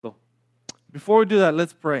Before we do that,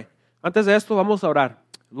 let's pray. Antes de esto, vamos a orar.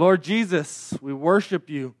 Lord Jesus, we worship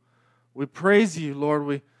you. We praise you,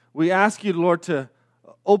 Lord. We ask you, Lord, to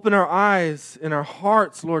open our eyes and our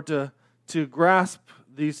hearts, Lord, to grasp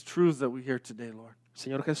these truths that we hear today, Lord.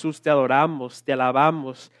 Señor Jesús, te adoramos, te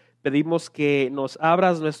alabamos. Pedimos que nos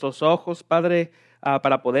abras nuestros ojos, Padre,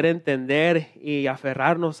 para poder entender y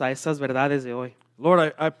aferrarnos a estas verdades de hoy.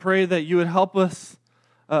 Lord, I pray that you would help us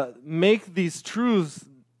make these truths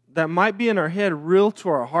that might be in our head real to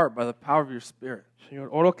our heart by the power of your Spirit. Señor,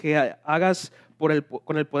 oro que hagas con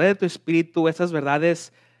el poder de tu Espíritu esas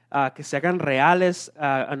verdades que se hagan reales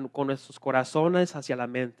con nuestros corazones hacia la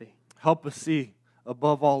mente. Help us see,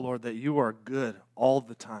 above all, Lord, that you are good all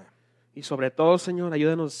the time. Y sobre todo, Señor,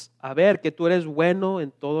 ayúdanos a ver que tú eres bueno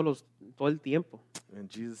en todo el tiempo. In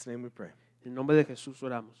Jesus' name we pray. En nombre de Jesús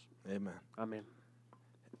oramos. Amen. Amén.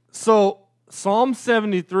 So, Psalm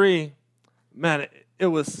 73, man, it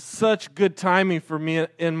was such good timing for me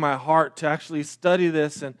in my heart to actually study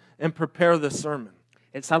this and prepare this sermon.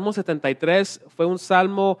 El Salmo 73 fue un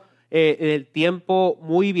salmo del tiempo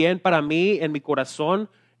muy bien para mí en mi corazón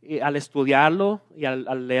al estudiarlo y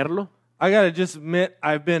al leerlo. I got to just admit,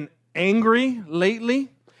 I've been angry lately.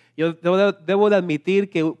 Yo debo de admitir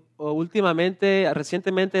que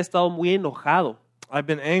recientemente he estado muy enojado. I've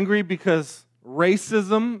been angry because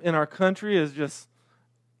racism in our country is just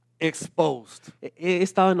exposed. He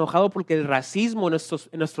estado enojado porque el racismo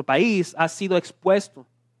en nuestro país ha sido expuesto.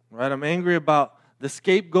 Right? I'm angry about the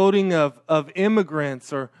scapegoating of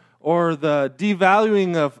immigrants or the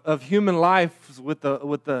devaluing of human life with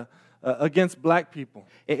the against black people.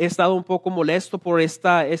 He estado un poco molesto por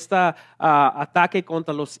esta ataque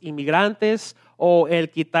contra los inmigrantes o el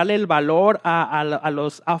quitarle el valor a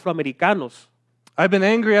los afroamericanos. I've been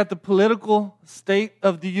angry at the political state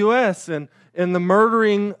of the U.S. and the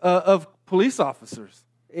murdering of police officers.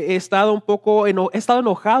 He estado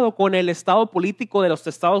enojado con el estado político de los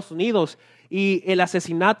Estados Unidos y el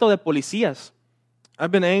asesinato de policías.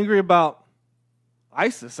 I've been angry about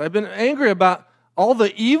ISIS. I've been angry about all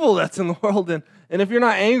the evil that's in the world. And if you're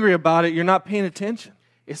not angry about it, you're not paying attention.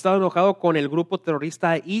 He estado enojado con el grupo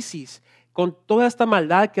terrorista ISIS, con toda esta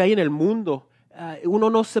maldad que hay en el mundo. Uno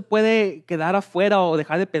no se puede quedar afuera o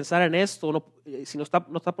dejar de pensar en esto. Si no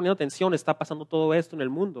está poniendo atención, está pasando todo esto en el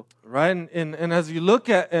mundo. Right? And as you look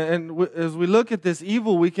at as we look at this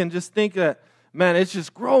evil, we can just think that, man, it's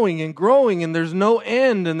just growing and growing and there's no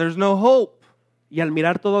end and there's no hope. Y al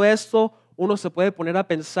mirar todo esto, uno se puede poner a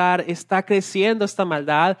pensar, está creciendo esta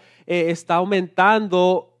maldad, está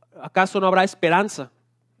aumentando, ¿acaso no habrá esperanza?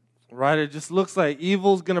 Right? It just looks like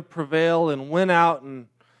evil's going to prevail and win out and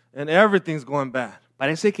everything's going bad.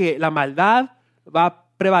 Parece que la maldad va a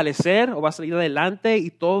prevalecer o va a salir adelante y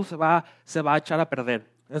todo se va a echar a perder.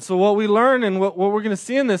 And so what we learn and what we're going to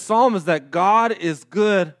see in this psalm is that God is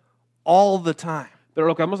good all the time. Pero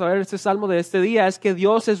lo que vamos a ver en este salmo de este día es que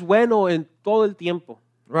Dios es bueno en todo el tiempo.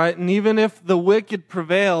 Right? And even if the wicked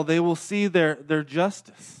prevail, they will see their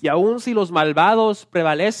justice. Y aun si los malvados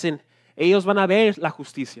prevalecen, ellos van a ver la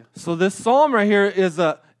justicia. So this psalm right here is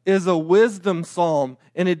a wisdom psalm,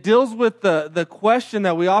 and it deals with the question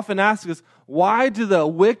that we often ask is, why do the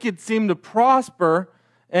wicked seem to prosper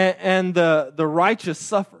and the righteous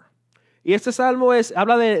suffer? Y este salmo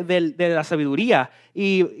habla de la sabiduría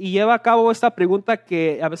y lleva a cabo esta pregunta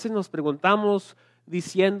que a veces nos preguntamos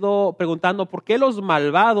preguntando por qué los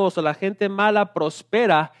malvados o la gente mala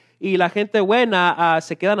prospera y la gente buena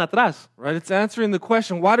se quedan atrás. Right? It's answering the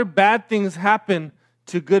question, why do bad things happen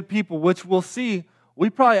to good people, which we'll see.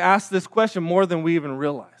 We probably ask this question more than we even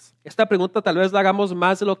realize. Esta pregunta tal vez la hagamos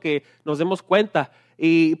más de lo que nos demos cuenta.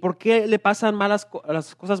 ¿Y por qué le pasan las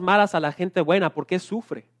cosas malas a la gente buena? ¿Por qué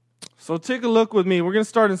sufre? So take a look with me. We're going to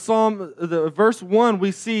start in verse 1.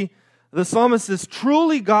 We see the psalmist says,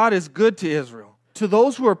 truly God is good to Israel, to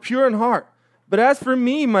those who are pure in heart. But as for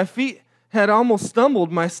me, my feet had almost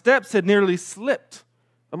stumbled, my steps had nearly slipped.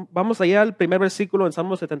 Vamos allá al primer versículo en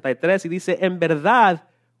Salmo 73 y dice, en verdad,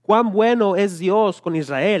 cuán bueno es Dios con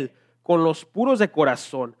Israel, con los puros de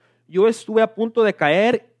corazón. Yo estuve a punto de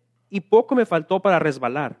caer y poco me faltó para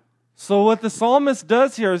resbalar. So what the psalmist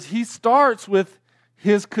does here is he starts with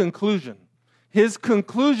his conclusion. His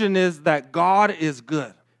conclusion is that God is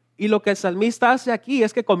good. Y lo que el salmista hace aquí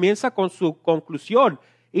es que comienza con su conclusión.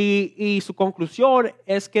 Y su conclusión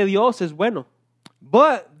es que Dios es bueno.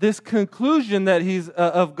 But this conclusion that he's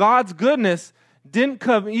of God's goodness didn't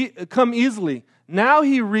come easily. Now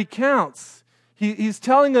he recounts. He's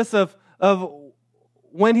telling us of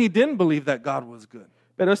when he didn't believe that God was good.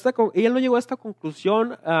 Pero él no llegó a esta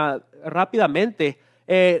conclusión rápidamente.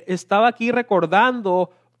 Estaba aquí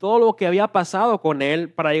recordando todo lo que había pasado con él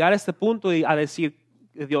para llegar a este punto y a decir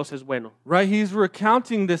que Dios es bueno. Right? He's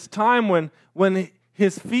recounting this time when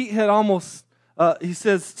his feet had almost, he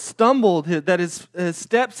says, stumbled, that his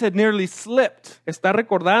steps had nearly slipped. Está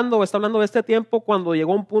recordando, está hablando de este tiempo cuando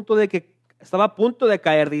llegó un punto de que estaba a punto de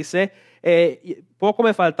caer, dice, poco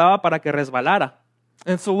me faltaba para que resbalara.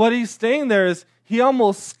 And so what he's saying there is he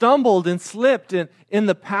almost stumbled and slipped in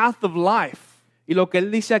the path of life. Y lo que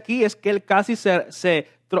él dice aquí es que él casi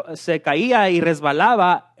se caía y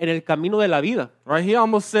resbalaba en el camino de la vida. Right? He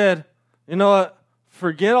almost said, you know what,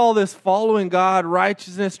 forget all this following God,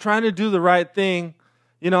 righteousness, trying to do the right thing.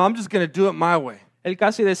 You know, I'm just going to do it my way. Él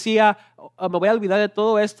casi decía, me voy a olvidar de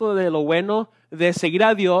todo esto, de lo bueno, de seguir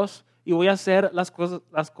a Dios y voy a hacer las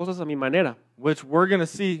cosas a mi manera. Which we're going to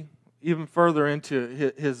see even further into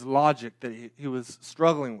his logic that he was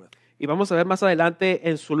struggling with. Y vamos a ver más adelante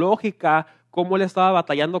en su lógica cómo él estaba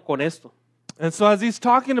batallando con esto. And so as he's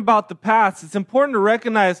talking about the paths, it's important to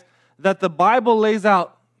recognize that the Bible lays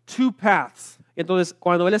out two paths. Entonces,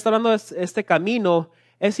 cuando él está hablando de este camino,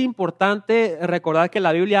 es importante recordar que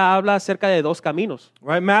la Biblia habla acerca de dos caminos.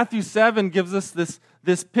 Right? Matthew 7 gives us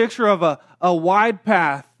this picture of a wide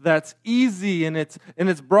path that's easy and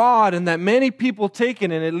it's broad and that many people take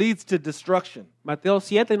it and it leads to destruction. Mateo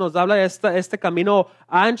 7 nos habla de este camino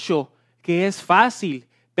ancho que es fácil,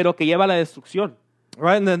 pero que lleva a la destrucción.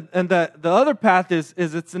 Right? And the other path is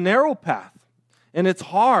it's a narrow path and it's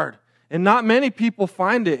hard and not many people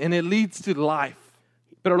find it and it leads to life.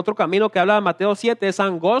 Pero el otro camino que habla Mateo 7 es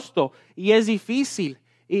angosto y es difícil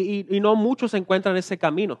y no muchos encuentran ese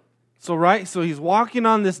camino. So he's walking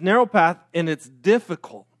on this narrow path and it's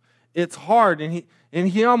difficult. It's hard and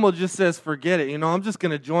he almost just says, forget it. You know, I'm just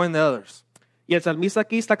going to join the others. Y el salmista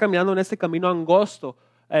aquí está caminando en este camino angosto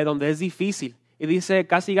donde es difícil. Y dice,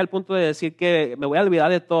 casi llega al punto de decir que me voy a olvidar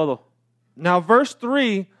de todo. Now, verse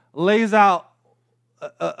 3 lays out,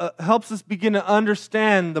 helps us begin to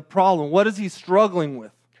understand the problem. What is he struggling with?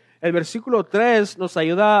 El versículo 3 nos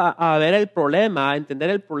ayuda a ver el problema, a entender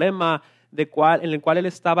el problema en el cual él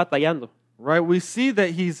está batallando. Right? We see that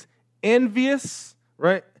he's envious,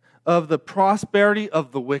 right, of the prosperity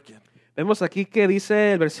of the wicked. Vemos aquí que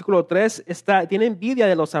dice el versículo 3, tiene envidia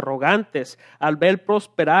de los arrogantes al ver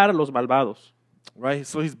prosperar a los malvados. Right?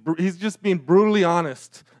 So he's just being brutally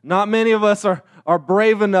honest. Not many of us are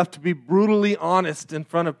brave enough to be brutally honest in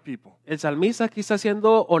front of people. El salmista aquí está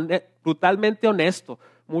siendo brutalmente honesto.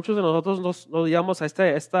 Muchos de nosotros no llegamos a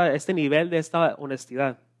este nivel de esta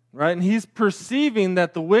honestidad. Right? And he's perceiving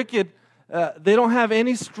that the wicked, they don't have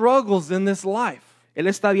any struggles in this life. Él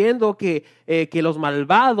está viendo que los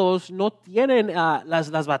malvados no tienen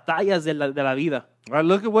las batallas de la vida. Right?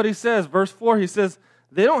 Look at what he says. Verse 4, he says,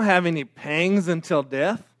 they don't have any pangs until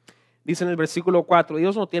death. Dice en el versículo 4,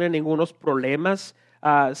 ellos no tienen ningunos problemas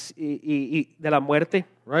y de la muerte.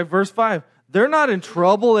 Right? Verse 5, they're not in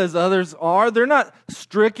trouble as others are. They're not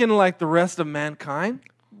stricken like the rest of mankind.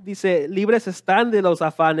 Dice, libres están de los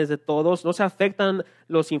afanes de todos, no se afectan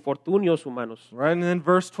los infortunios humanos. Right? And then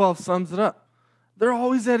verse 12 sums it up. They're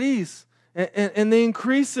always at ease and they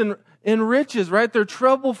increase in riches, right? They're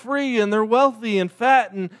trouble-free and they're wealthy and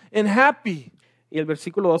fat and happy. Y el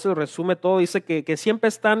versículo 12 lo resume todo, dice que siempre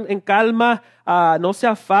están en calma, no se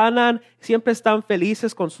afanan, siempre están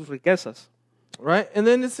felices con sus riquezas. Right? And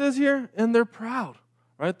then it says here, and they're proud,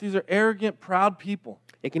 right? These are arrogant, proud people.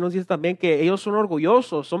 Y aquí nos dice también que ellos son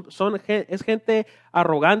orgullosos, es gente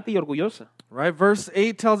arrogante y orgullosa. Right? Verse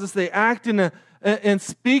 8 tells us they act and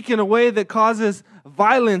speak in a way that causes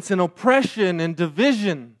violence and oppression and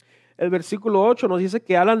division. El versículo 8 nos dice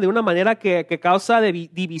que hablan de una manera que causa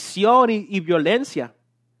división y violencia.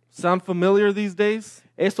 Sound familiar these days?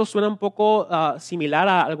 Esto suena un poco similar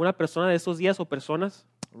a alguna persona de estos días o personas.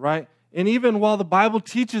 Right? And even while the Bible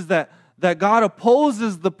teaches that God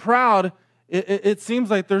opposes the proud, it seems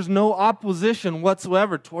like there's no opposition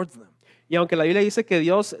whatsoever towards them. Y aunque la Biblia dice que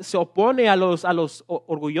Dios se opone a los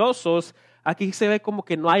orgullosos, aquí se ve como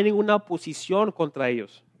que no hay ninguna oposición contra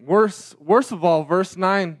ellos. Worse of all, verse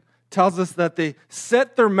 9 tells us that they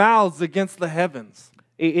set their mouths against the heavens.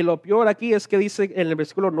 Y lo peor aquí es que dice en el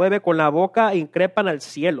versículo 9, con la boca increpan al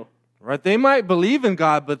cielo. Right? They might believe in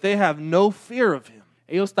God, but they have no fear of Him.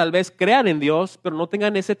 Ellos tal vez crean en Dios, pero no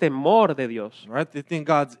tengan ese temor de Dios. Right? They think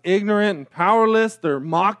God's ignorant and powerless. They're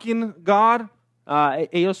mocking God.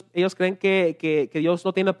 Ellos creen que Dios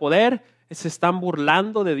no tiene poder, se están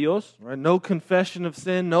burlando de Dios. Right? No confession of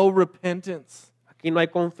sin, no repentance. Aquí no hay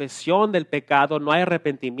confesión del pecado, no hay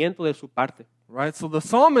arrepentimiento de su parte. Right? So the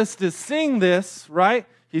psalmist is seeing this, right?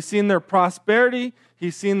 He's seen their prosperity,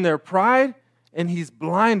 he's seen their pride, and he's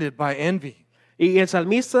blinded by envy. Y el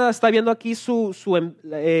salmista está viendo aquí su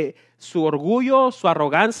orgullo, su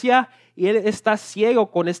arrogancia, y él está ciego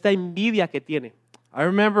con esta envidia que tiene. I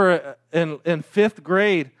remember in fifth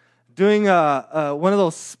grade doing one of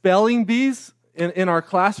those spelling bees in our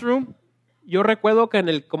classroom. Yo recuerdo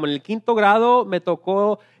que como en el quinto grado me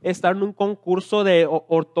tocó estar en un concurso de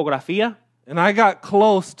ortografía. And I got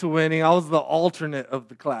close to winning. I was the alternate of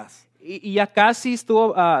the class. Y ya casi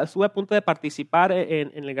estuve a punto de participar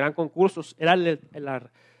en el gran concurso. Era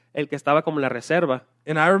el que estaba como en la reserva.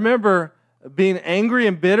 And I remember being angry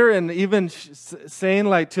and bitter and even saying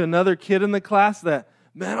like to another kid in the class that,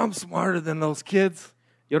 man, I'm smarter than those kids.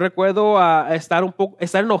 Yo recuerdo estar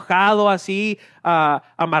enojado así,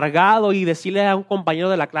 amargado y decirle a un compañero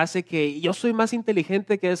de la clase que yo soy más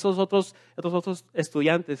inteligente que estos otros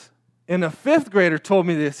estudiantes. And a fifth grader told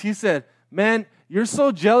me this. He said, man, you're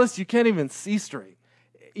so jealous you can't even see straight.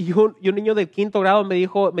 Y un niño del quinto grado me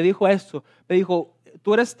dijo esto. Me dijo,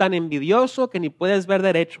 tú eres tan envidioso que ni puedes ver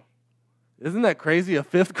derecho. Isn't that crazy? A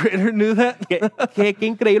fifth grader knew that? Qué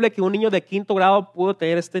increíble que un niño de quinto grado pudo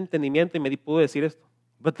tener este entendimiento y me pudo decir esto.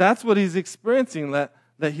 But that's what he's experiencing, that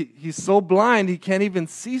he's so blind he can't even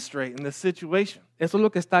see straight in this situation. Eso es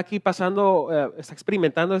lo que está aquí pasando, está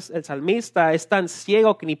experimentando el salmista. Es tan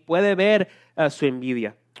ciego que ni puede ver su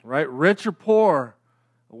envidia. Right? Rich or poor,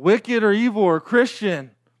 wicked or evil or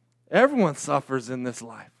Christian, everyone suffers in this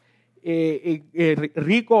life.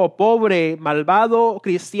 Rico o pobre, malvado,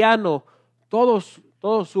 cristiano, todos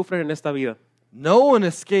sufren en esta vida. No one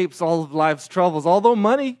escapes all of life's troubles, although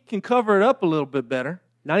money can cover it up a little bit better.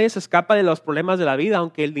 Nadie se escapa de los problemas de la vida,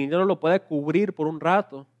 aunque el dinero lo puede cubrir por un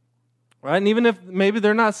rato. Right? And even if maybe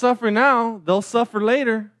they're not suffering now, they'll suffer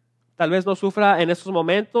later. Tal vez no sufra en estos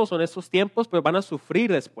momentos o en estos tiempos, pero van a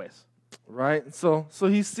sufrir después. Right? So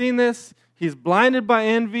he's seen this. He's blinded by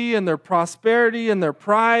envy and their prosperity and their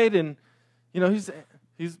pride, and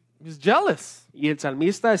he's jealous. Y el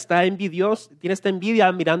salmista está envidioso, tiene esta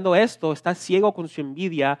envidia mirando esto, está ciego con su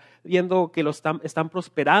envidia, viendo que están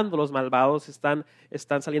prosperando los malvados,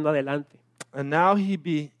 están saliendo adelante. And now he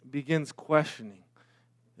begins questioning.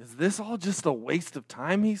 Is this all just a waste of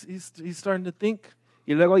time? He's starting to think.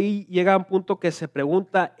 Y luego ahí llega un punto que se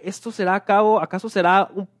pregunta, ¿acaso será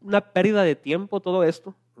una pérdida de tiempo todo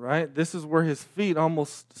esto? Right? This is where his feet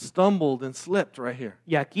almost stumbled and slipped right here.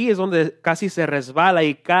 Y aquí es donde casi se resbala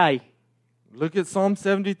y cae. Look at Psalm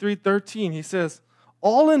 73:13. He says,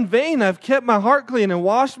 all in vain I've kept my heart clean and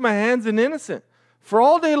washed my hands in innocent. For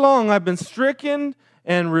all day long I've been stricken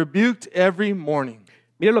and rebuked every morning.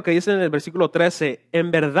 Mire lo que dice en el versículo 13. En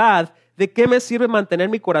verdad, ¿de qué me sirve mantener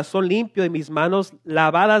mi corazón limpio y mis manos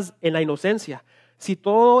lavadas en la inocencia? Si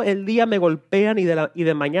todo el día me golpean y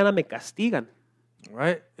de mañana me castigan.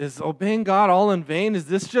 Right? Is obeying God all in vain? Is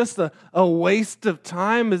this just a waste of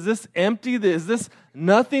time? Is this empty? Is this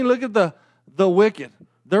nothing? Look at the wicked.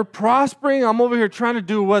 They're prospering. I'm over here trying to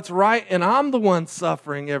do what's right, and I'm the one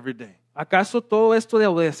suffering every day. ¿Acaso todo esto de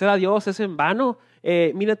obedecer a Dios es en vano?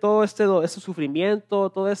 Mire todo este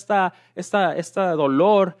sufrimiento, todo este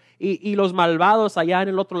dolor, y los malvados allá en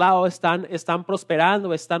el otro lado están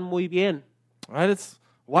prosperando, están muy bien. Right?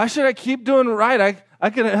 Why should I keep doing right? I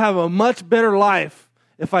could have a much better life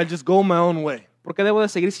if I just go my own way. ¿Por qué debo de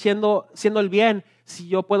seguir siendo el bien si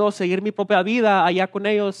yo puedo seguir mi propia vida allá con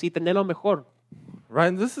ellos y tenerlo mejor? Right?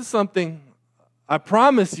 And this is something I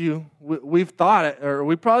promise you we've thought it, or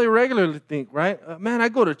we probably regularly think, right? Man, I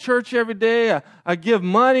go to church every day. I give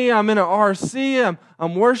money. I'm in an RC.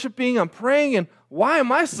 I'm worshiping. I'm praying. And why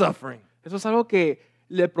am I suffering? Eso es algo que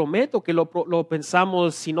le prometo que lo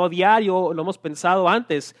pensamos, si no diario, lo hemos pensado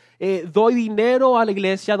antes. Doy dinero a la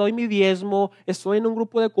iglesia, doy mi diezmo, estoy en un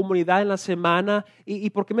grupo de comunidad en la semana. ¿Y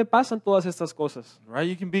por qué me pasan todas estas cosas? Right?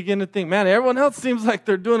 You can begin to think, man, everyone else seems like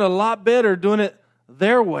they're doing a lot better, doing it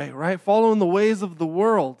their way, right? Following the ways of the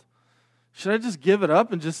world. Should I just give it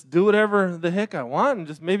up and just do whatever the heck I want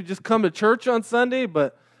and maybe just come to church on Sunday,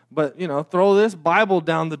 but throw this Bible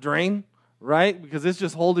down the drain, right? Because it's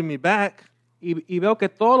just holding me back. Y veo que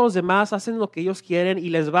todos los demás hacen lo que ellos quieren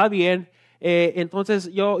y les va bien. Entonces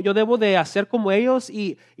yo debo de hacer como ellos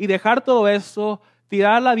y dejar todo esto,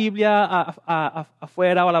 tirar la Biblia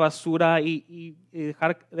afuera o a la basura y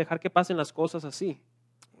dejar que pasen las cosas así.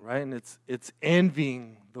 Right, and it's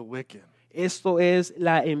envying the wicked. Esto es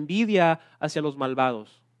la envidia hacia los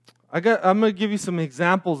malvados. I'm going to give you some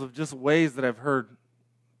examples of just ways that I've heard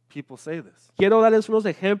people say this. Quiero darles unos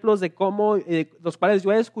ejemplos de cómo, los cuales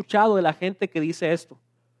yo he escuchado de la gente que dice esto.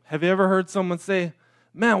 Have you ever heard someone say,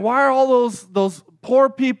 man, why are all those poor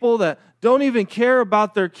people that don't even care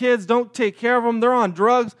about their kids, don't take care of them, they're on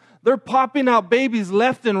drugs, they're popping out babies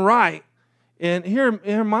left and right. And here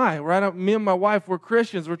am I, right? Me and my wife, we're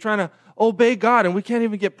Christians. We're trying to obey God, and we can't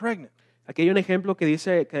even get pregnant. Aquí hay un ejemplo que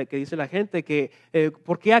dice la gente que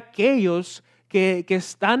 ¿por qué aquellos que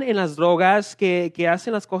están en las drogas, que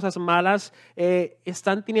hacen las cosas malas,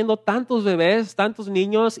 están teniendo tantos bebés, tantos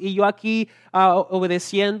niños, y yo aquí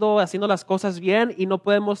obedeciendo, haciendo las cosas bien, y no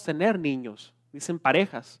podemos tener niños? Dicen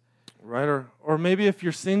parejas. Right? Or maybe if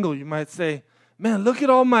you're single, you might say, man, look at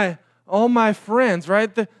all my friends, right?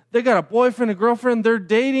 They got a boyfriend, a girlfriend, they're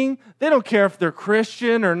dating. They don't care if they're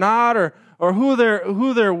Christian or not, or who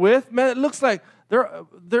they're with. Man, it looks like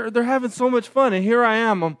they're having so much fun, and here I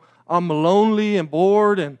am. I'm lonely and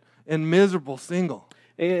bored and miserable single.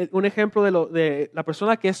 Un ejemplo de la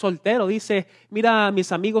persona que es soltero dice, mira,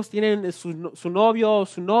 mis amigos tienen su novio,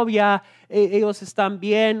 su novia, ellos están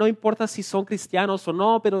bien, no importa si son cristianos o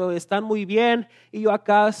no, pero están muy bien, y yo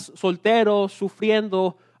acá soltero,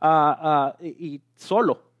 sufriendo y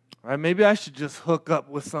solo. Right? Maybe I should just hook up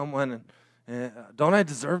with someone, and don't I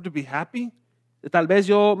deserve to be happy? Tal vez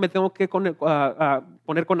yo me tengo que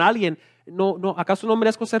poner con alguien. ¿Acaso no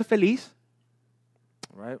merezco ser feliz?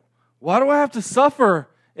 Right? Why do I have to suffer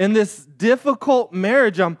in this difficult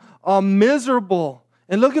marriage? I'm miserable.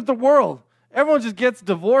 And look at the world. Everyone just gets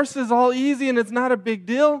divorces all easy and it's not a big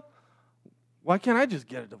deal. Why can't I just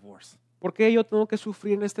get a divorce? ¿Por qué yo tengo que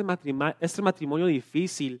sufrir en este matrimonio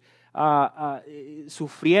difícil?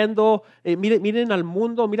 Sufriendo. Miren al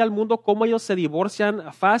mundo, mira al mundo cómo ellos se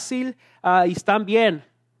divorcian fácil y están bien.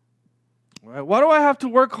 Right? Why do I have to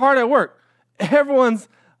work hard at work? Everyone's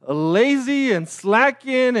lazy and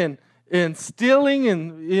slacking and stealing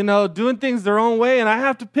and doing things their own way, and I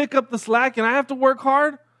have to pick up the slack and I have to work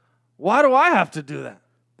hard. Why do I have to do that?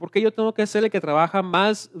 Porque yo tengo que ser el que trabaja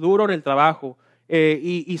más duro en el trabajo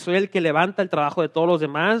y soy el que levanta el trabajo de todos los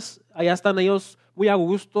demás. Allá están ellos muy a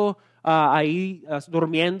gusto, ahí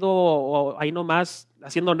durmiendo o ahí nomás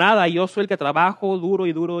haciendo nada. Yo soy el que trabajo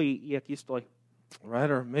duro y aquí estoy.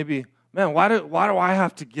 Right? Or maybe, man, why do I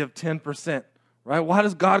have to give 10%? Right? Why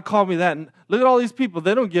does God call me that? And look at all these people.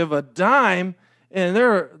 They don't give a dime, and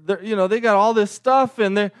they got all this stuff,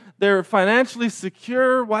 and they're financially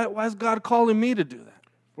secure. Why is God calling me to do that?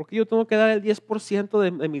 Porque yo tengo que dar el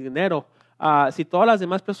 10% de mi dinero. Si todas las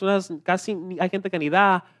demás personas, hay gente que ni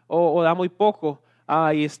da o da muy poco,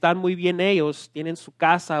 y están muy bien ellos, tienen su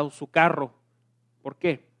casa o su carro. ¿Por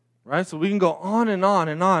qué? Right? So we can go on and on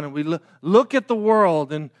and on, and we look at the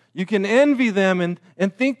world, and you can envy them and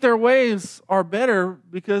think their ways are better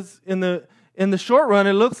because in the short run,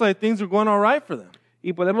 it looks like things are going all right for them.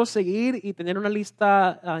 Y podemos seguir y tener una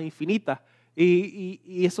lista infinita.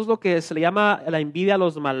 Y eso es lo que se le llama la envidia a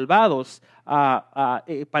los malvados.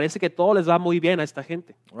 Parece que todo les va muy bien a esta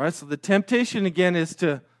gente. Right? So the temptation again is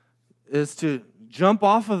to jump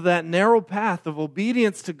off of that narrow path of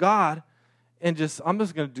obedience to God and I'm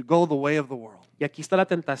just going to go the way of the world. Y aquí está la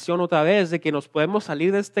tentación otra vez de que nos podemos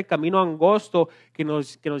salir de este camino angosto que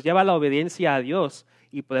nos lleva a la obediencia a Dios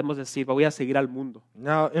y podemos decir, voy a seguir al mundo.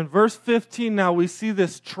 Now in verse 15 now we see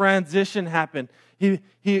this transition happen.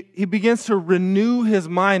 He begins to renew his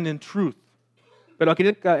mind in truth. Pero aquí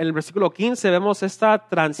en el versículo 15 vemos esta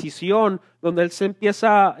transición donde él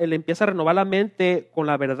empieza a renovar la mente con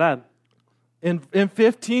la verdad. In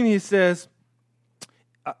 15 he says,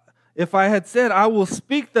 if I had said, I will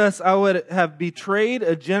speak thus, I would have betrayed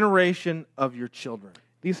a generation of your children.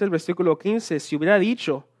 Dice el versículo 15, si hubiera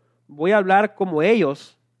dicho, voy a hablar como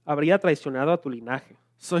ellos, habría traicionado a tu linaje.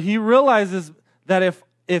 So he realizes that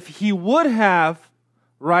if he would have,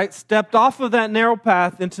 right, stepped off of that narrow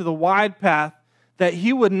path into the wide path, that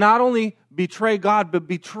he would not only betray God, but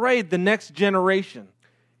betray the next generation.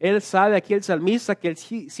 Él sabe aquí el salmista que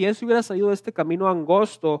si él se hubiera salido de este camino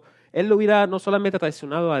angosto, él lo hubiera no solamente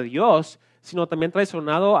traicionado a Dios, sino también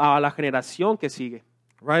traicionado a la generación que sigue.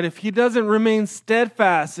 Right? If he doesn't remain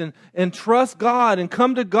steadfast and trust God and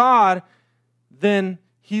come to God, then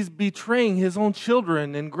he's betraying his own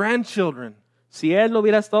children and grandchildren. Si él no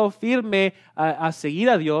hubiera estado firme a seguir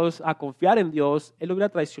a Dios, a confiar en Dios, él hubiera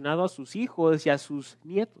traicionado a sus hijos y a sus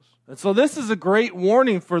nietos. And so this is a great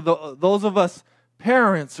warning for those of us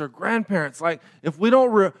parents or grandparents. Like, if we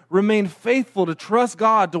don't remain faithful to trust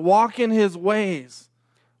God, to walk in His ways,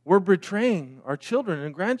 we're betraying our children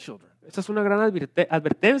and grandchildren. Esta es una gran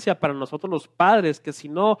advertencia para nosotros los padres, que si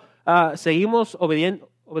no seguimos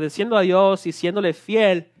obedeciendo a Dios y siéndole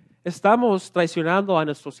fiel, estamos traicionando a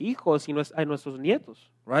nuestros hijos y a nuestros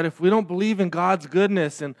nietos. Right? If we don't believe in God's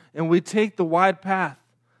goodness and we take the wide path,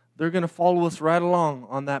 they're going to follow us right along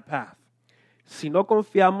on that path. Si no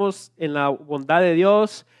confiamos en la bondad de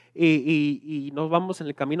Dios y nos vamos en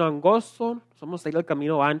el camino angosto, nos vamos a ir al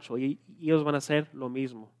camino ancho y ellos van a hacer lo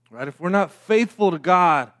mismo. Right? If we're not faithful to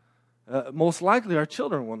God, most likely our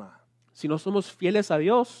children will not. Si no somos fieles a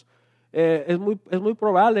Dios, es muy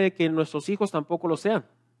probable que nuestros hijos tampoco lo sean.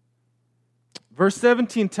 Verse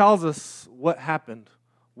 17 tells us what happened,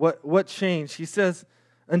 what changed. He says,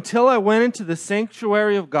 until I went into the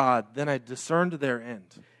sanctuary of God, then I discerned their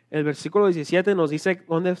end. El versículo 17 nos dice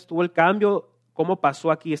dónde estuvo el cambio, cómo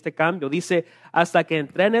pasó aquí este cambio. Dice, hasta que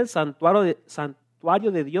entré en el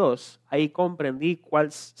santuario de Dios, ahí comprendí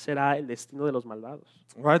cuál será el destino de los malvados.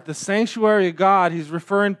 Right, the sanctuary of God, he's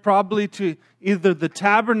referring probably to either the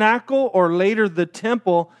tabernacle or later the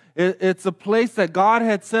temple. It's a place that God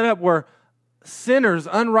had set up where sinners,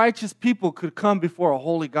 unrighteous people could come before a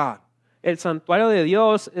holy God. El santuario de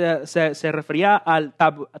Dios se refería al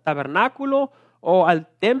tabernáculo o al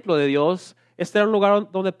templo de Dios. Este era un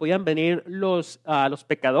lugar donde podían venir los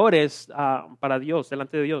pecadores para Dios,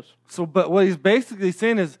 delante de Dios. So, but what he's basically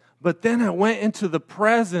saying is, but then I went into the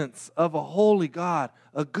presence of a holy God,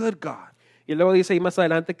 a good God. Y luego dice ahí más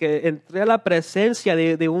adelante que entré a la presencia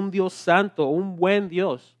de un Dios santo, un buen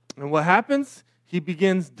Dios. And what happens? He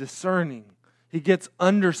begins discerning. He gets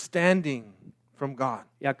understanding from God.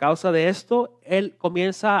 Y a causa de esto, él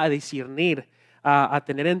comienza a discernir, a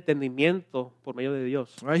tener entendimiento por medio de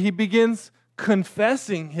Dios. Right? He begins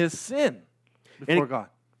confessing his sin before God.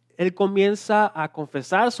 Él comienza a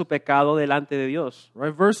confesar su pecado delante de Dios.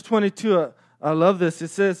 Right? Verse 22, I love this. It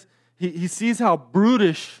says, he sees how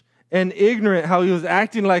brutish and ignorant, how he was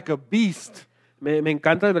acting like a beast. Me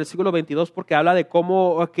encanta el versículo 22 porque habla de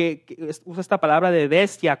cómo que usa esta palabra de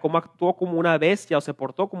bestia, cómo actuó como una bestia o se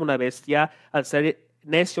portó como una bestia al ser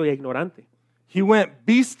necio y ignorante. He went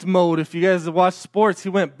beast mode. If you guys watch sports, he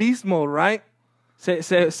went beast mode, right?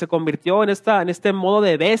 Se convirtió en este modo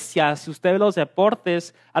de bestia. Si usted ve los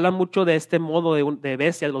deportes, hablan mucho de este modo de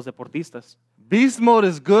bestia de los deportistas. Beast mode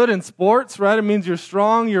is good in sports, right? It means you're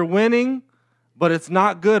strong, you're winning, but it's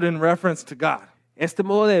not good in reference to God. Este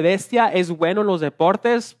modo de bestia es bueno en los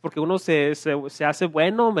deportes porque uno se hace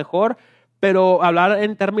bueno, mejor, pero hablar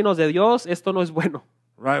en términos de Dios, esto no es bueno.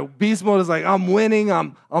 Right? Beast mode is like, I'm winning,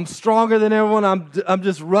 I'm stronger than everyone, I'm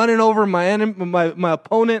just running over my enemy, my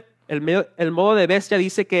opponent. El modo de bestia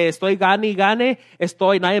dice que estoy gane y gane,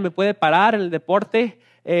 nadie me puede parar en el deporte,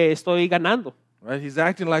 estoy ganando. Right? He's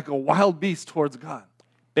acting like a wild beast towards God.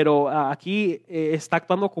 Pero aquí está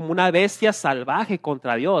actuando como una bestia salvaje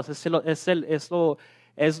contra Dios. Es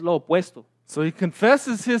lo opuesto. So he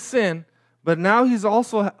confesses his sin, but now he's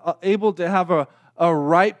also able to have a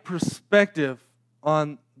right perspective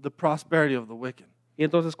on the prosperity of the wicked. Y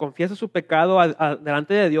entonces confiesa su pecado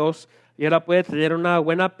delante de Dios y ahora puede tener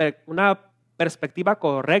una perspectiva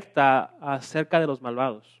correcta acerca de los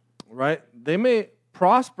malvados. Right? They may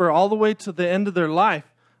prosper all the way to the end of their life,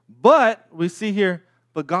 but we see here,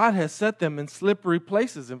 but God has set them in slippery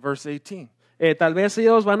places in verse 18. Tal vez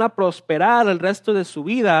ellos van a prosperar el resto de su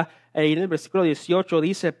vida. En el versículo 18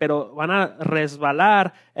 dice, pero van a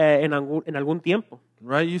resbalar en algún tiempo.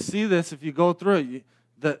 Right? You see this if you go through it,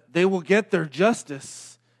 that they will get their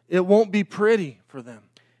justice. It won't be pretty for them.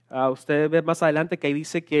 Usted ve más adelante que ahí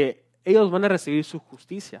dice que ellos van a recibir su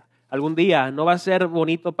justicia. Algún día no va a ser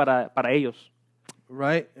bonito para ellos.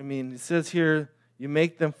 Right? I mean, it says here, you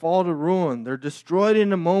make them fall to ruin. They're destroyed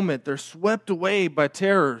in a moment. They're swept away by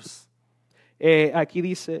terrors. Aquí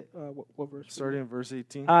dice, Starting in verse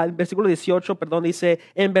 18. El versículo 18, perdón, dice,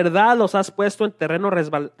 en verdad los has puesto en terreno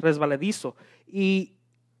resbaladizo y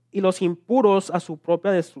los impuros a su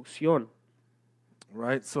propia destrucción.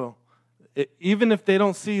 Right? So, even if they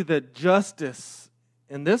don't see the justice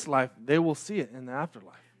in this life, they will see it in the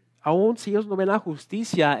afterlife. Aún si ellos no ven la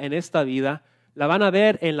justicia en esta vida, la van a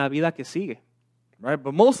ver en la vida que sigue. Right?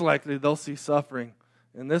 But most likely they'll see suffering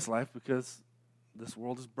in this life because this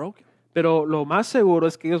world is broken. Pero lo más seguro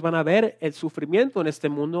es que ellos van a ver el sufrimiento en este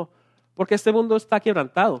mundo porque este mundo está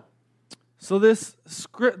quebrantado. So this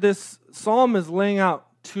psalm is laying out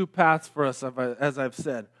two paths for us, as I've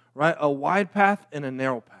said, right? A wide path and a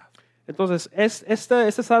narrow path. Entonces,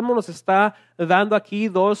 este salmo nos está dando aquí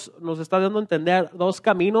nos está dando a entender dos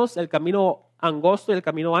caminos, el camino angosto y el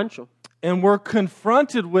camino ancho. And we're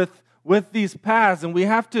confronted with these paths, and we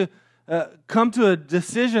have to come to a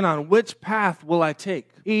decision on which path will I take.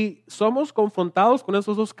 Y somos confrontados con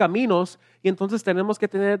esos dos caminos y entonces tenemos que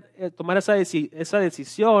tomar esa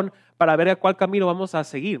decisión para ver a cuál camino vamos a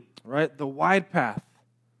seguir. Right? The wide path,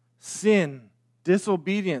 sin,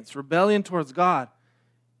 disobedience, rebellion towards God.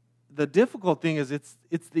 The difficult thing is it's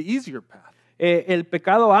the easier path. El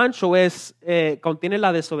pecado ancho contiene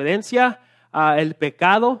la desobediencia, el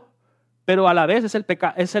pecado, pero a la vez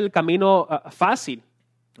es el camino fácil.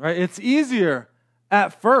 Right? It's easier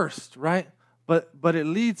at first, right? But it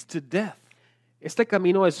leads to death. Este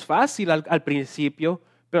camino es fácil al principio,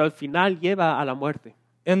 pero al final lleva a la muerte.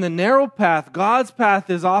 And the narrow path, God's path,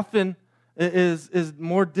 is often is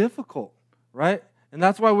more difficult, right? And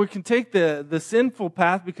that's why we can take the sinful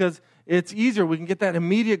path because it's easier. We can get that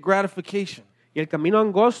immediate gratification. Y el camino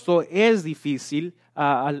angosto es difícil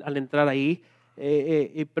al entrar ahí,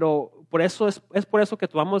 pero es por eso que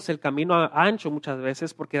tomamos el camino ancho muchas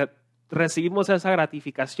veces, porque recibimos esa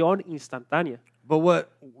gratificación instantánea. But what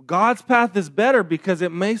God's path is better because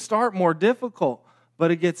it may start more difficult,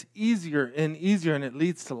 but it gets easier and easier and it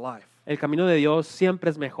leads to life. El camino de Dios siempre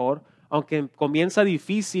es mejor, aunque comienza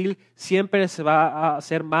difícil, siempre se va a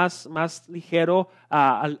hacer más ligero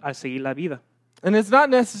al seguir la vida. And it's not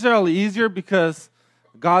necessarily easier because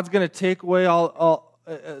God's going to take away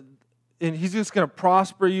and He's just going to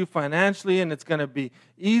prosper you financially and it's going to be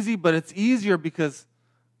easy, but it's easier because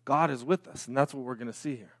God is with us, and that's what we're going to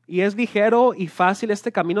see here. Y es ligero y fácil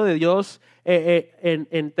este camino de Dios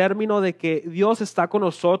en términos de que Dios está con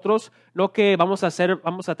nosotros, no que vamos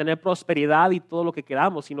a tener prosperidad y todo lo que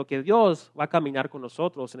queramos, sino que Dios va a caminar con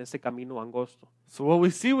nosotros en este camino angosto. So what we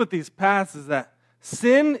see with these paths is that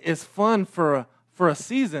sin is fun for a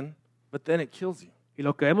season, but then it kills you. Y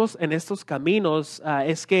lo que vemos en estos caminos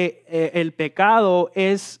es que el pecado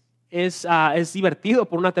es divertido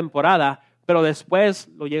por una temporada, pero después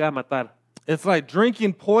lo llega a matar. It's like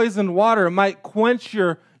drinking poisoned water. It might quench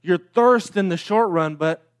your thirst in the short run,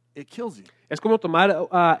 but it kills you. Es como tomar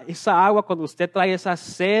esa agua cuando usted trae esa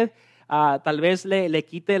sed, tal vez le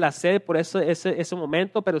quite la sed por ese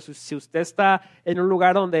momento, pero si usted está en un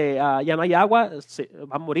lugar donde ya no hay agua,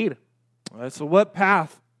 va a morir. All right, so what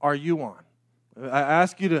path are you on? I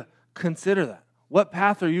ask you to consider that. What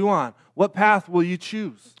path are you on? What path will you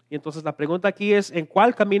choose? Y entonces la pregunta aquí es, ¿en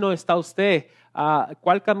cuál camino está usted?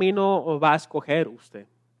 ¿Cuál camino va a escoger usted?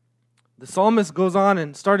 The psalmist goes on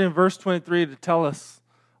and starting in verse 23 to tell us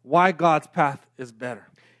why God's path is better.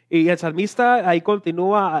 Y el salmista ahí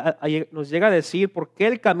continúa, nos llega a decir por qué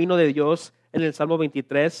el camino de Dios en el Salmo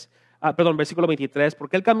 23, versículo 23, por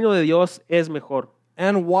qué el camino de Dios es mejor.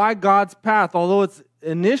 And why God's path, although it's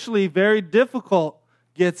initially very difficult,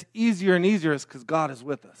 gets easier and easier is because God is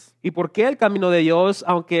with us. Y por qué el camino de Dios,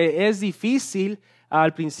 aunque es difícil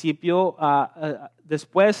al principio,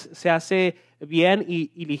 después se hace bien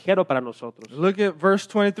y ligero para nosotros. Look at verse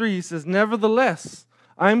 23. He says, "Nevertheless,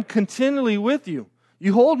 I am continually with you.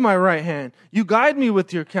 You hold my right hand. You guide me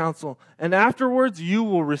with your counsel, and afterwards you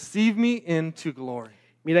will receive me into glory."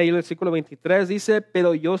 Mira ahí el versículo 23 dice,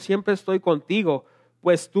 pero yo siempre estoy contigo,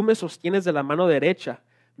 pues tú me sostienes de la mano derecha,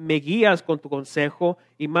 me guías con tu consejo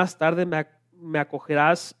y más tarde me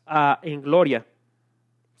acogerás en gloria.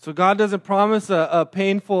 So God doesn't promise a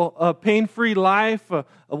pain-free life, a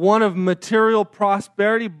one of material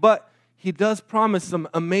prosperity, but He does promise some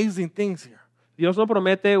amazing things here. Dios no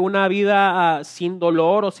promete una vida sin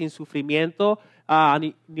dolor o sin sufrimiento,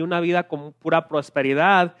 ni una vida con pura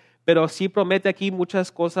prosperidad, pero sí promete aquí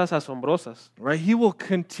muchas cosas asombrosas. Right? He will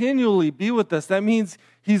continually be with us. That means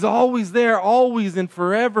He's always there, always and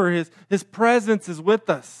forever. His presence is with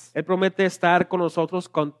us. Él promete estar con nosotros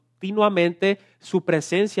continuamente, su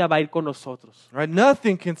presencia va a ir con nosotros. Right?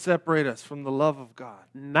 Nothing can separate us from the love of God.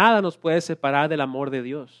 Nada nos puede separar del amor de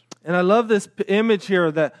Dios. And I love this image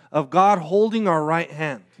here of God holding our right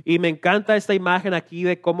hand. Y me encanta esta imagen aquí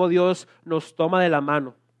de cómo Dios nos toma de la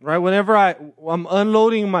mano. Right? Whenever I'm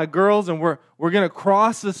unloading my girls and we're going to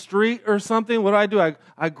cross the street or something, what do?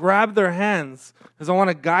 I grab their hands because I want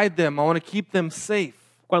to guide them. I want to keep them safe.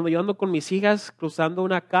 Cuando yo ando con mis hijas cruzando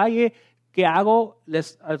una calle, ¿qué hago?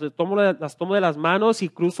 Las tomo de las manos y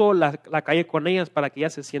cruzo la calle con ellas para que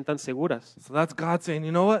ellas se sientan seguras. So that's God saying,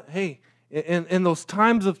 you know what? Hey, in those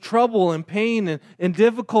times of trouble and pain and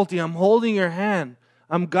difficulty, I'm holding your hand.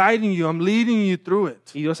 I'm guiding you. I'm leading you through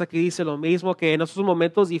it. Y Dios aquí dice lo mismo, que en esos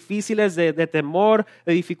momentos difíciles de temor,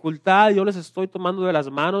 de dificultad, yo les estoy tomando de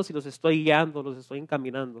las manos y los estoy guiando, los estoy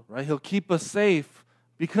encaminando. Right? He'll keep us safe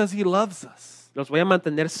because He loves us. Los voy a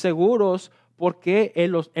mantener seguros porque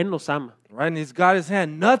Él nos ama. Right? And He's got His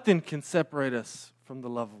hand. Nothing can separate us from the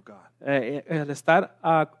love of God. Al estar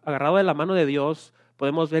agarrado de la mano de Dios,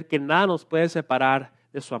 podemos ver que nada nos puede separar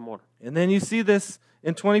de su amor. And then you see this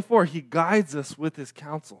in 24. He guides us with His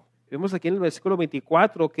counsel. Vemos aquí en el versículo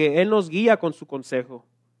 24 que Él nos guía con su consejo.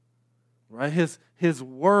 Right? His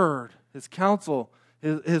word, His counsel,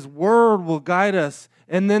 His word will guide us.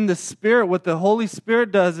 And then the Spirit, what the Holy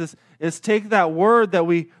Spirit does is take that word that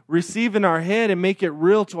we receive in our head and make it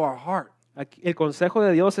real to our heart. El consejo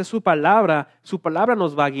de Dios es su palabra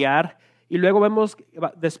nos va a guiar. Y luego vemos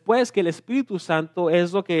después que el Espíritu Santo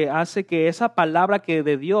es lo que hace que esa palabra que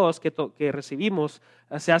de Dios que recibimos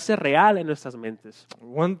se hace real en nuestras mentes.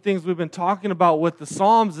 One of the things we've been talking about with the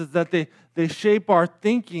Psalms is that they shape our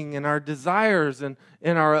thinking and our desires and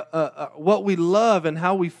our what we love and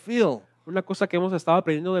how we feel. Una cosa que hemos estado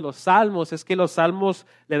aprendiendo de los salmos es que los salmos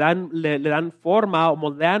le dan forma o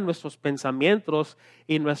moldean nuestros pensamientos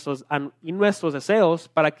y nuestros deseos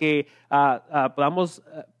para que podamos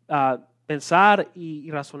pensar y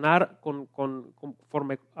razonar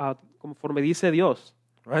conforme dice Dios.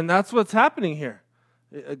 Right? And that's what's happening here.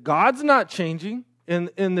 God's not changing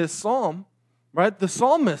in this psalm, right? The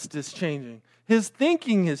psalmist is changing. His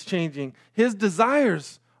thinking is changing. His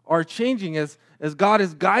desires are changing as God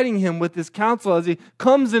is guiding him with his counsel as he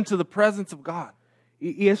comes into the presence of God.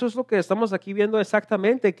 Y eso es lo que estamos aquí viendo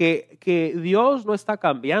exactamente, que Dios no está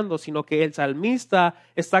cambiando, sino que el salmista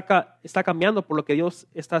está cambiando por lo que Dios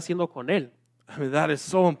está haciendo con él. I mean, that is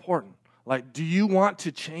so important. Like, do you want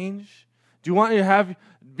to change? Do you want to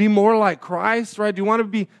be more like Christ, right? Do you want to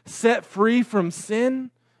be set free from sin?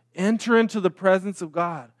 Enter into the presence of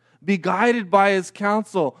God. Be guided by his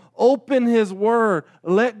counsel. Open his word.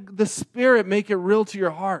 Let the Spirit make it real to your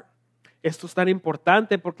heart. Esto es tan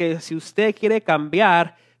importante porque si usted quiere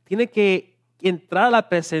cambiar, tiene que entrar a la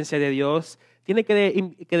presencia de Dios, tiene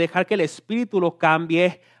que dejar que el Espíritu lo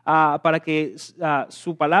cambie para que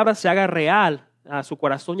su palabra se haga real a su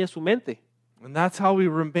corazón y a su mente. And that's how we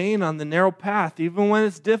remain on the narrow path, even when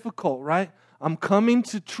it's difficult, right? I'm coming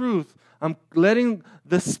to truth. I'm letting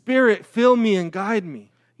the Spirit fill me and guide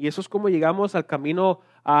me. Y eso es como llegamos al camino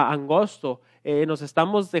angosto. Nos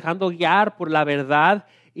estamos dejando guiar por la verdad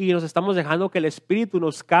y nos estamos dejando que el Espíritu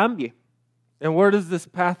nos cambie. And where does this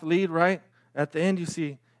path lead, right? At the end, you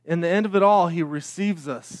see, in the end of it all, he receives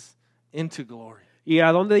us into glory. ¿Y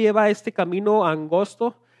a dónde lleva este camino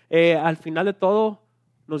angosto? Al final de todo,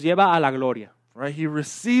 nos lleva a la gloria. Right? He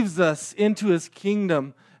receives us into his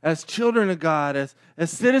kingdom as children of God, as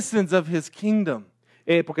citizens of his kingdom.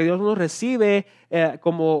 Porque Dios nos recibe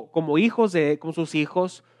como hijos como sus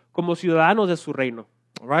hijos, como ciudadanos de su reino.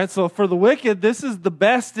 Right? So for the wicked, this is the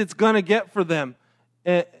best it's going to get for them.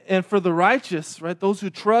 And for the righteous, right, those who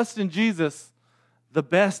trust in Jesus, the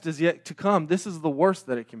best is yet to come. This is the worst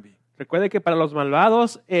that it can be. Recuerde que para los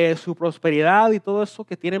malvados, su prosperidad y todo eso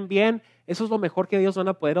que tienen bien, eso es lo mejor que ellos van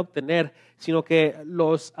a poder obtener, sino que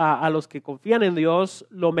a los que confían en Dios,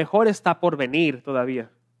 lo mejor está por venir todavía.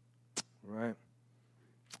 Right.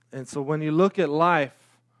 And so when you look at life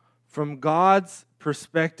from God's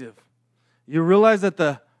perspective, you realize that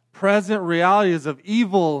the present realities of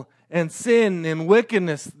evil and sin and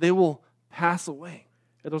wickedness, they will pass away.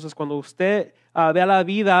 Entonces, cuando usted vea la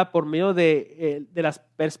vida por medio de la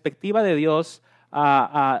perspectiva de Dios,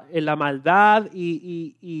 la maldad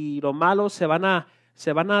y lo malo se van a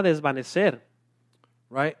desvanecer.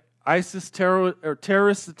 Right? ISIS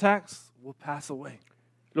terrorist attacks will pass away.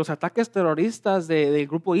 Los ataques terroristas del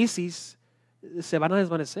grupo ISIS se van a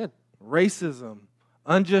desvanecer. Racism,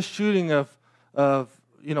 unjust shooting of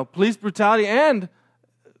police brutality and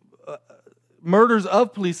murders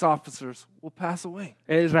of police officers will pass away.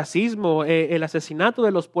 El racismo, el asesinato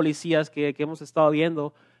de los policías que hemos estado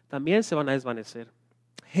viendo también se van a desvanecer.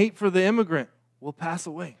 Hate for the immigrant will pass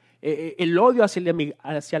away. El odio hacia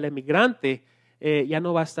el emigrante ya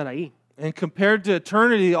no va a estar ahí. And compared to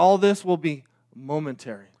eternity, all this will be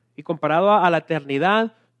momentary. Y comparado a la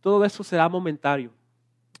eternidad, todo eso será momentario.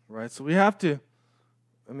 Right? So we have to,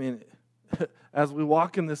 as we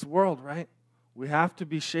walk in this world, right? We have to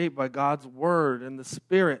be shaped by God's word and the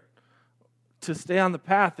Spirit to stay on the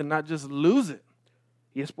path and not just lose it.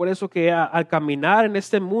 Y es por eso que al caminar en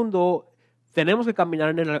este mundo, tenemos que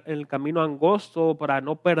caminar en el camino angosto para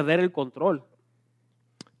no perder el control.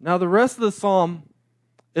 Now the rest of the psalm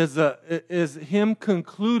is him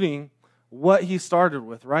concluding what he started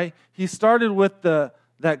with, right? He started with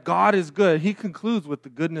that God is good. He concludes with the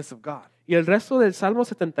goodness of God. Y el resto del Salmo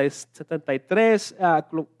 73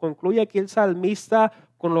 concluye aquí el salmista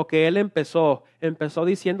con lo que él empezó. Empezó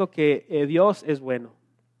diciendo que Dios es bueno.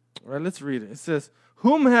 All right, let's read it. It says,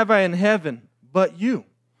 "Whom have I in heaven but you?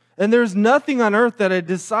 And there is nothing on earth that I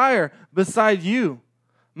desire beside you.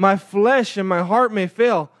 My flesh and my heart may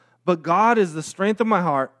fail, but God is the strength of my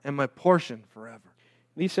heart and my portion forever."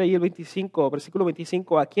 Dice ahí el versículo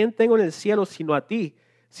 25, ¿a quién tengo en el cielo sino a ti?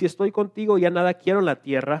 Si estoy contigo ya nada quiero en la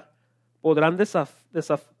tierra. Podrán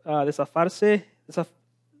desafiarse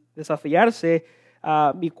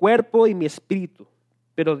mi cuerpo y mi espíritu,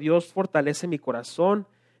 pero Dios fortalece mi corazón.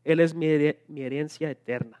 Él es mi herencia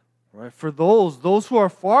eterna. Right? For those who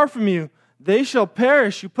are far from you, They shall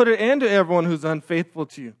perish. You put an end to everyone who's unfaithful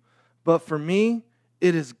to you. But for me,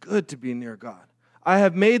 it is good to be near God. I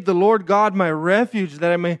have made the Lord God my refuge,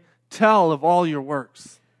 that I may tell of all your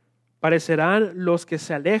works. Parecerán los que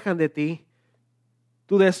se alejan de ti.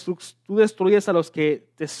 Tú destruyes a los que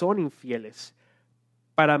te son infieles.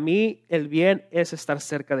 Para mí el bien es estar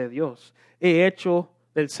cerca de Dios. He hecho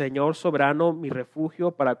del Señor soberano mi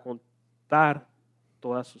refugio para contar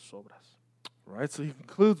todas sus obras. Right, so he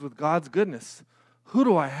concludes with God's goodness. Who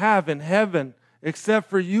do I have in heaven except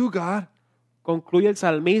for you, God? Concluye el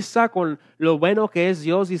salmista con lo bueno que es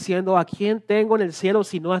Dios, diciendo, ¿a quién tengo en el cielo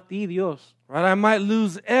sino a ti, Dios? Right, I might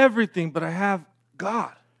lose everything, but I have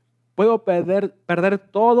God. Puedo perder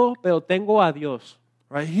todo, pero tengo a Dios.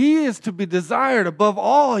 Right, he is to be desired above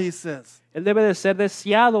all, he says. Él debe de ser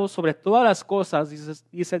deseado sobre todas las cosas,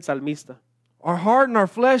 dice el salmista. Our heart and our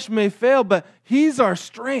flesh may fail, but he's our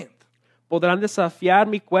strength. Podrán desafiar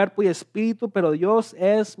mi cuerpo y espíritu, pero Dios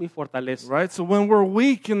es mi fortaleza. Right, so when we're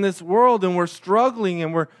weak in this world and we're struggling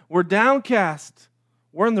and we're downcast,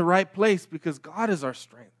 we're in the right place because God is our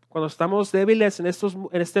strength. Cuando estamos débiles en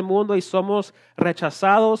este mundo y somos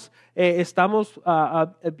rechazados, estamos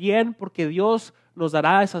bien porque Dios nos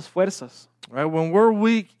dará esas fuerzas. Right, when we're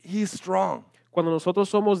weak, he's strong. Cuando nosotros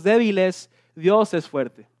somos débiles, Dios es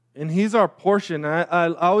fuerte. And he's our portion.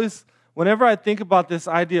 I always, whenever I think about this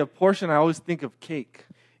idea of portion, I always think of cake.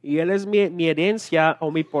 Y Él es mi herencia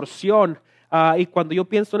o mi porción. Y cuando yo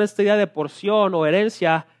pienso en esta idea de porción o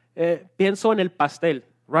herencia, pienso en el pastel.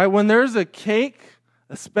 Right, when there's a cake,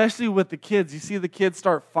 especially with the kids, you see the kids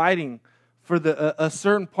start fighting for a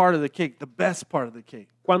certain part of the cake, the best part of the cake.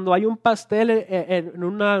 Cuando hay un pastel en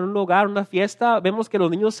un lugar, una fiesta, vemos que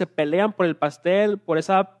los niños se pelean por el pastel, por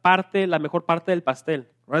esa parte, la mejor parte del pastel.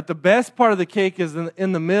 Right, the best part of the cake is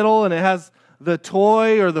in the middle, and it has the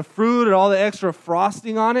toy or the fruit and all the extra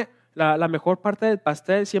frosting on it. La mejor parte del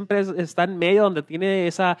pastel siempre está en medio, donde tiene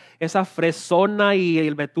esa fresona y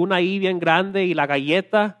el betún ahí bien grande y la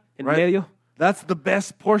galleta en medio. That's the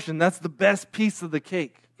best portion. That's the best piece of the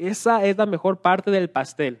cake. Esa es la mejor parte del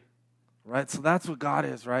pastel. Right, so that's what God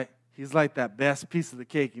is, right? He's like that best piece of the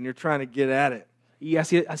cake, and you're trying to get at it. Y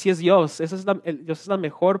así es Dios. Dios es la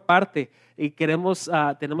mejor parte y tenemos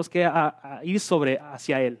que ir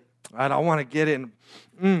hacia Él. Right, I want to get it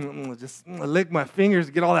and just lick my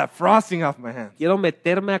fingers, get all that frosting off my hands. Quiero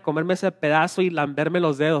meterme a comerme ese pedazo y lamberme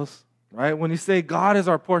los dedos. Right, when you say God is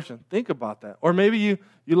our portion, think about that. Or maybe you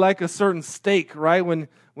like a certain steak, right?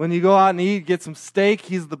 When you go out and eat, get some steak,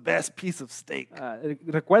 he's the best piece of steak.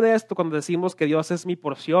 Recuerde esto cuando decimos que Dios es mi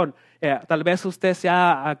porción. Tal vez usted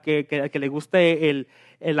sea que le guste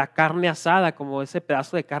la carne asada, como ese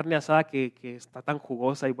pedazo de carne asada que está tan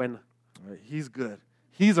jugosa y buena. Right, he's good.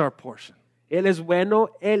 He's our portion. Él es bueno,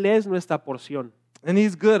 Él es nuestra porción. And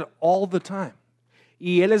he's good all the time.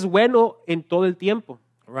 Y Él es bueno en todo el tiempo.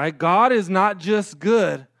 Right? God is not just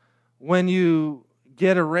good when you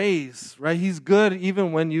get a raise, right? He's good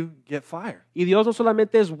even when you get fired. Y Dios no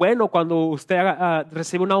solamente es bueno cuando usted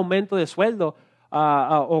recibe un aumento de sueldo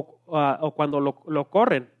o cuando lo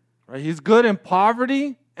corren. Right? He's good in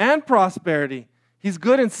poverty and prosperity. He's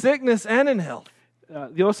good in sickness and in health.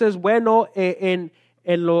 Dios es bueno en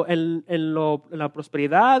la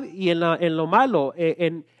prosperidad y en lo malo,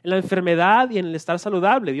 en la enfermedad y en el estar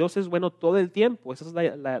saludable. Dios es bueno todo el tiempo. Esa es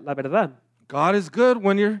la verdad. God is good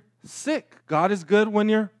when you're sick. God is good when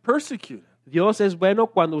you're persecuted. Dios es bueno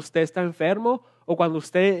cuando usted está enfermo o cuando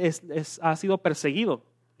usted ha sido perseguido.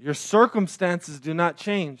 Your circumstances do not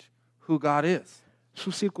change who God is.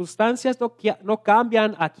 Sus circunstancias no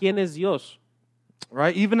cambian a quién es Dios.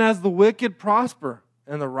 Right? Even as the wicked prosper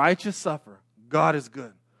and the righteous suffer, God is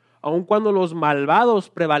good. Aun cuando los malvados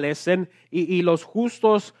prevalecen y los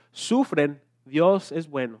justos sufren, Dios es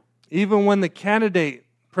bueno. Even when the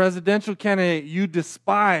presidential candidate you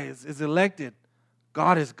despise is elected,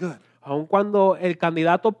 God is good. Aun cuando el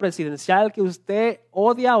candidato presidencial que usted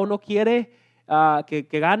odia o no quiere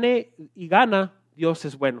que gane y gana, Dios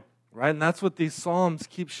es bueno. Right, and that's what these Psalms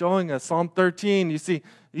keep showing us. Psalm 13, you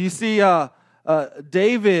see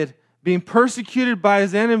David being persecuted by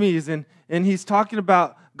his enemies, and he's talking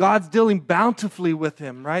about God's dealing bountifully with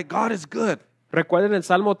him, right? God is good. Recuerden el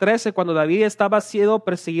Salmo 13, cuando David estaba siendo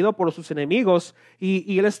perseguido por sus enemigos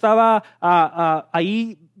y él estaba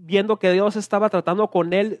ahí viendo que Dios estaba tratando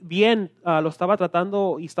con él bien, lo estaba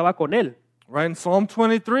tratando y estaba con él. Right, in Psalm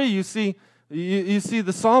 23, you see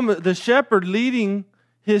the shepherd leading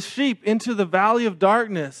his sheep into the valley of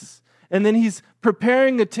darkness, and then he's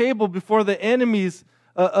preparing a table before the enemies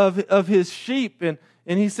of his sheep, and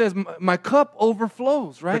he says, my cup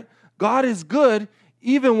overflows, right? God is good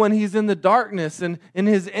even when he's in the darkness and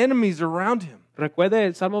his enemies around him. Recuerde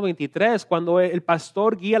el Salmo 23, cuando el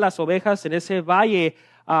pastor guía las ovejas en ese valle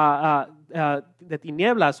de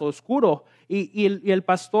tinieblas o oscuro, y el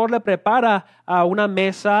pastor le prepara una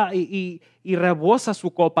mesa y rebosa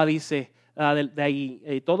su copa, dice, de ahí.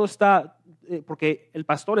 Y todo está, porque el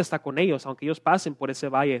pastor está con ellos, aunque ellos pasen por ese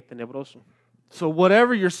valle tenebroso. So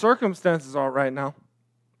whatever your circumstances are right now,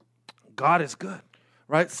 God is good,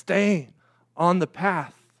 right? Stay on the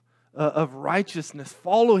path of righteousness.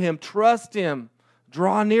 Follow him, trust him,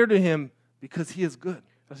 draw near to him because he is good.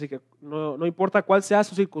 Así que no importa cuál sea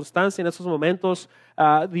su circunstancia en esos momentos,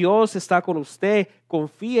 Dios está con usted,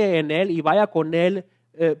 confíe en él y vaya con él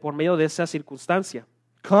por medio de esa circunstancia.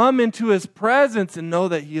 Come into his presence and know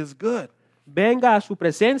that he is good. Venga a su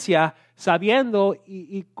presencia sabiendo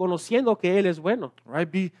y conociendo que él es bueno. Right?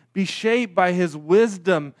 Be shaped by his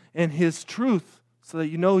wisdom and his truth so that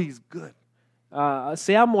you know he's good.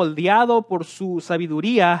 Sea moldeado por su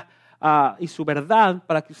sabiduría y su verdad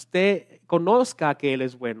para que usted conozca que él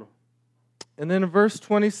es bueno. And then in verse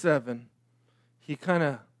 27, he kind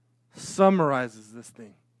of summarizes this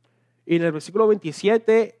thing. Y en el versículo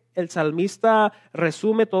 27, el salmista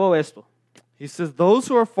resume todo esto. He says, those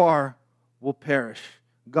who are far will perish.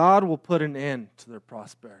 God will put an end to their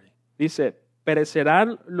prosperity. Dice,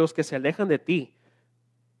 perecerán los que se alejan de ti.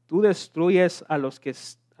 Tú destruyes a los que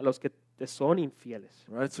te son infieles.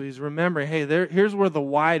 Right? So he's remembering, hey, here's where the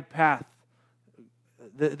wide path,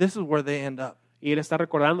 this is where they end up. Y él está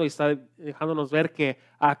recordando y está dejándonos ver que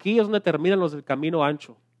aquí es donde terminan los del camino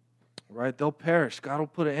ancho. Right? They'll perish. God will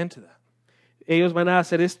put an end to that. Ellos van a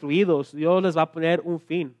ser destruidos. Dios les va a poner un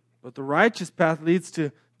fin. But the righteous path leads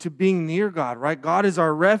to being near God, right? God is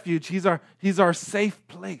our refuge. He's our safe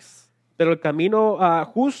place. Pero el camino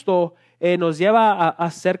justo nos lleva a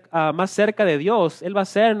ser más cerca de Dios. Él va a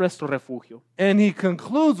ser nuestro refugio. And he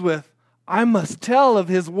concludes with, I must tell of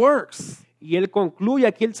his works. Y él concluye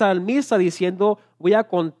aquí el salmista diciendo, voy a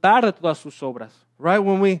contar de todas sus obras. Right?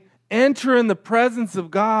 When we enter in the presence of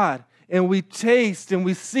God and we taste and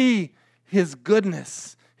we see his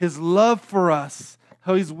goodness, his love for us,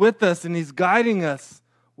 how he's with us and he's guiding us,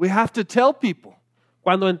 we have to tell people.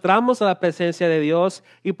 Cuando entramos a la presencia de Dios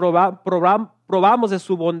y probamos de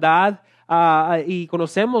su bondad y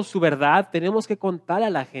conocemos su verdad, tenemos que contar a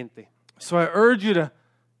la gente. So I urge you to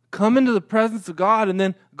come into the presence of God and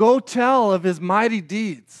then go tell of his mighty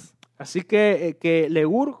deeds. Así que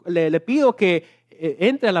le pido que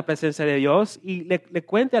entre a la presencia de Dios y le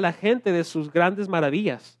cuente a la gente de sus grandes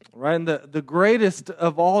maravillas. Right? And the greatest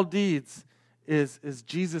of all deeds is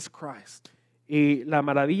Jesus Christ. Y la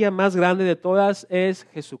maravilla más grande de todas es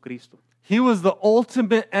Jesucristo. He was the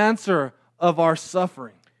ultimate answer of our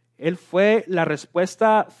suffering. Él fue la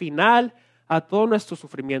respuesta final a todo nuestro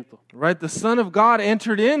sufrimiento. Right? The Son of God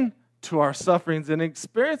entered into our sufferings and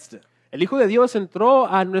experienced it. El Hijo de Dios entró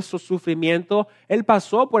a nuestro sufrimiento, Él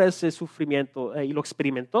pasó por ese sufrimiento y lo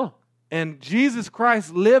experimentó. And Jesus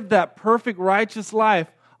Christ lived that perfect righteous life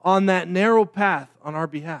on that narrow path on our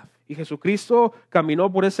behalf. Y Jesucristo caminó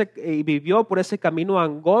por y vivió por ese camino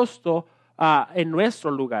angosto en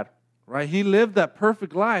nuestro lugar. Right? He lived that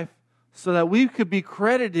perfect life so that we could be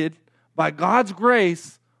credited by God's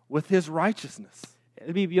grace with his righteousness.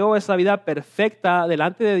 Él vivió esa vida perfecta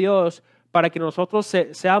delante de Dios para que nosotros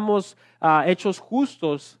seamos hechos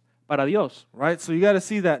justos para Dios. Right? So you got to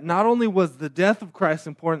see that not only was the death of Christ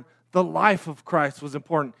important, the life of Christ was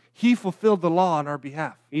important. He fulfilled the law on our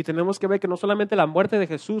behalf. Y tenemos que ver que no solamente la muerte de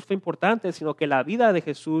Jesús fue importante, sino que la vida de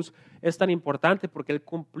Jesús es tan importante porque Él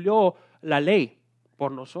cumplió la ley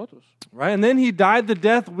por nosotros. Right? And then he died the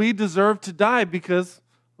death we deserve to die because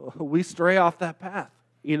we stray off that path.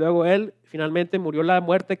 Y luego Él finalmente murió la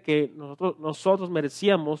muerte que nosotros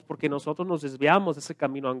merecíamos porque nosotros nos desviamos de ese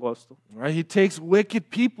camino angosto. Right? He takes wicked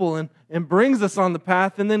people and brings us on the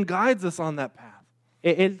path and then guides us on that path.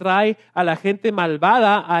 Él trae a la gente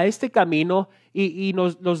malvada a este camino y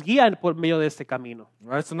nos guía por medio de este camino.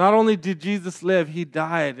 Right? So not only did Jesus live, he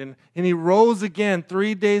died and he rose again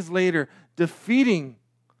 3 days later, defeating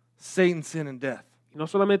Satan, sin, and death. Y no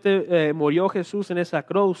solamente murió Jesús en esa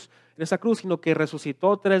cruz, sino que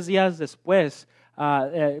resucitó 3 días después,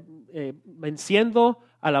 venciendo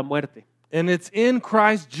a la muerte. And it's in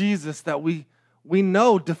Christ Jesus that we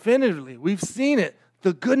know definitively, we've seen it,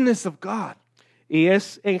 the goodness of God. Y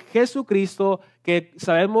es en Jesucristo que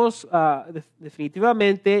sabemos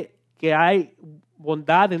definitivamente que hay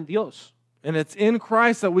bondad en Dios. And it's in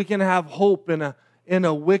Christ that we can have hope in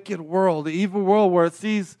a wicked world, the evil world where it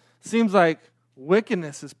seems like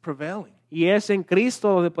wickedness is prevailing. Y es en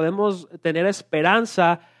Cristo donde podemos tener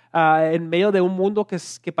esperanza en medio de un mundo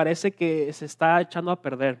que parece que se está echando a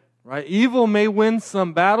perder. Right? Evil may win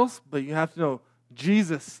some battles, but you have to know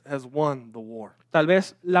Jesus has won the war. Tal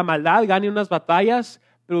vez la maldad gane unas batallas,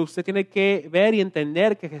 pero usted tiene que ver y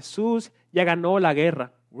entender que Jesús ya ganó la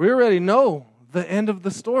guerra. We already know the end of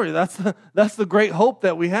the story. That's the great hope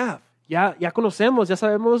that we have. Ya conocemos, ya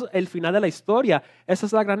sabemos el final de la historia. Esa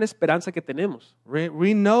es la gran esperanza que tenemos.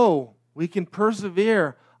 We know we can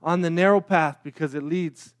persevere on the narrow path because it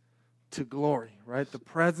leads to glory, right? The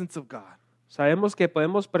presence of God. Sabemos que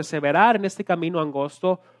podemos perseverar en este camino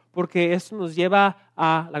angosto porque esto nos lleva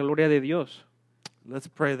a la gloria de Dios. Let's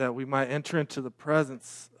pray that we might enter into the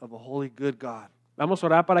presence of a holy, good God. Vamos a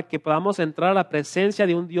orar para que podamos entrar a la presencia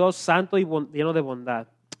de un Dios santo y lleno de bondad.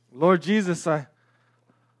 Lord Jesus,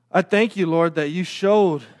 I thank you, Lord, that you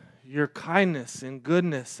showed your kindness and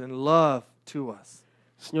goodness and love to us.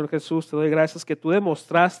 Señor Jesús, te doy gracias que tú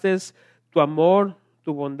demostraste tu amor,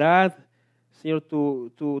 tu bondad, Señor,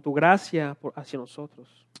 tu gracia hacia nosotros.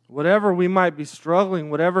 Whatever we might be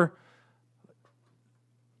struggling, whatever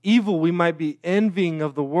evil we might be envying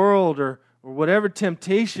of the world, or whatever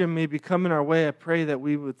temptation may be coming our way, I pray that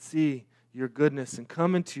we would see your goodness and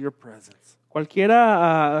come into your presence.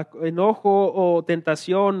 Cualquiera enojo o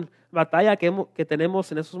tentación, batalla que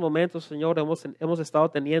tenemos en esos momentos, Señor, hemos estado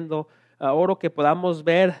teniendo, oro que podamos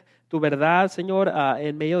ver tu verdad, Señor,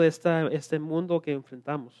 en medio de este mundo que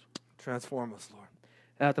enfrentamos. Transform us,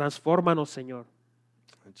 Lord. Transfórmanos, Señor.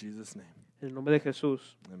 In Jesus' name, En el nombre de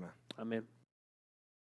Jesús. amen. Amén.